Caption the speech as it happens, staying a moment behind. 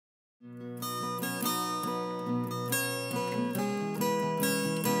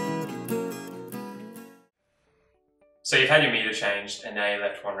So you've had your meter changed and now you're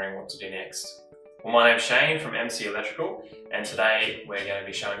left wondering what to do next. Well, my name's Shane from MC Electrical, and today we're going to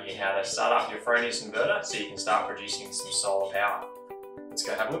be showing you how to start up your Fronius Inverter so you can start producing some solar power. Let's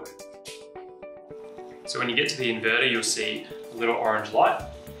go have a look. So when you get to the inverter, you'll see a little orange light,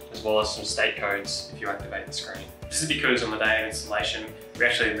 as well as some state codes if you activate the screen. This is because on the day of installation, we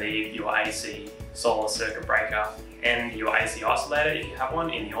actually leave your AC solar circuit breaker and your AC isolator, if you have one,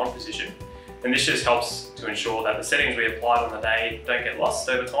 in the on position. And this just helps to ensure that the settings we applied on the day don't get lost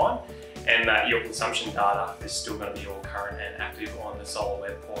over time, and that your consumption data is still going to be all current and active on the solar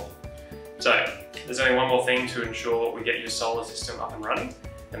web portal. So there's only one more thing to ensure we get your solar system up and running,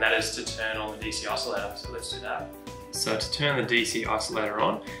 and that is to turn on the DC isolator. So let's do that. So to turn the DC isolator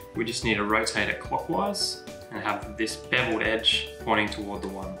on, we just need to rotate it clockwise and have this beveled edge pointing toward the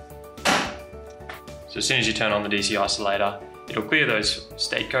 1. So as soon as you turn on the DC isolator, it'll clear those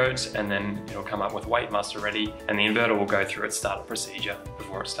state codes, and then it'll come up with wait muster ready, and the inverter will go through its startup procedure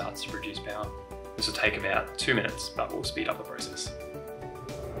before it starts to produce power. This will take about 2 minutes, but we'll speed up the process.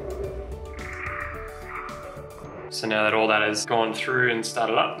 So now that all that has gone through and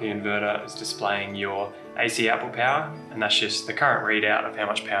started up, the inverter is displaying your AC output power, and that's just the current readout of how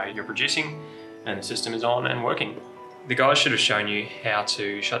much power you're producing, and the system is on and working. The guys should have shown you how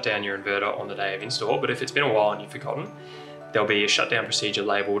to shut down your inverter on the day of install, but if it's been a while and you've forgotten, there'll be a shutdown procedure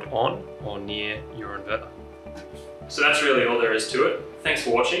labelled on or near your inverter. So that's really all there is to it. Thanks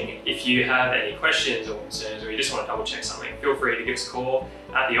for watching. If you have any questions or concerns, or you just want to double check something, feel free to give us a call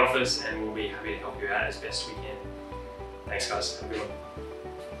at the office and we'll be happy to help you out as best we can. Thanks guys, have a good one.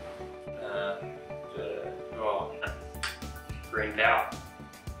 Green power.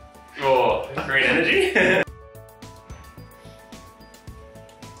 Oh, green energy.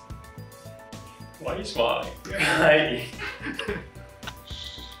 Why are you smiling? I hate you.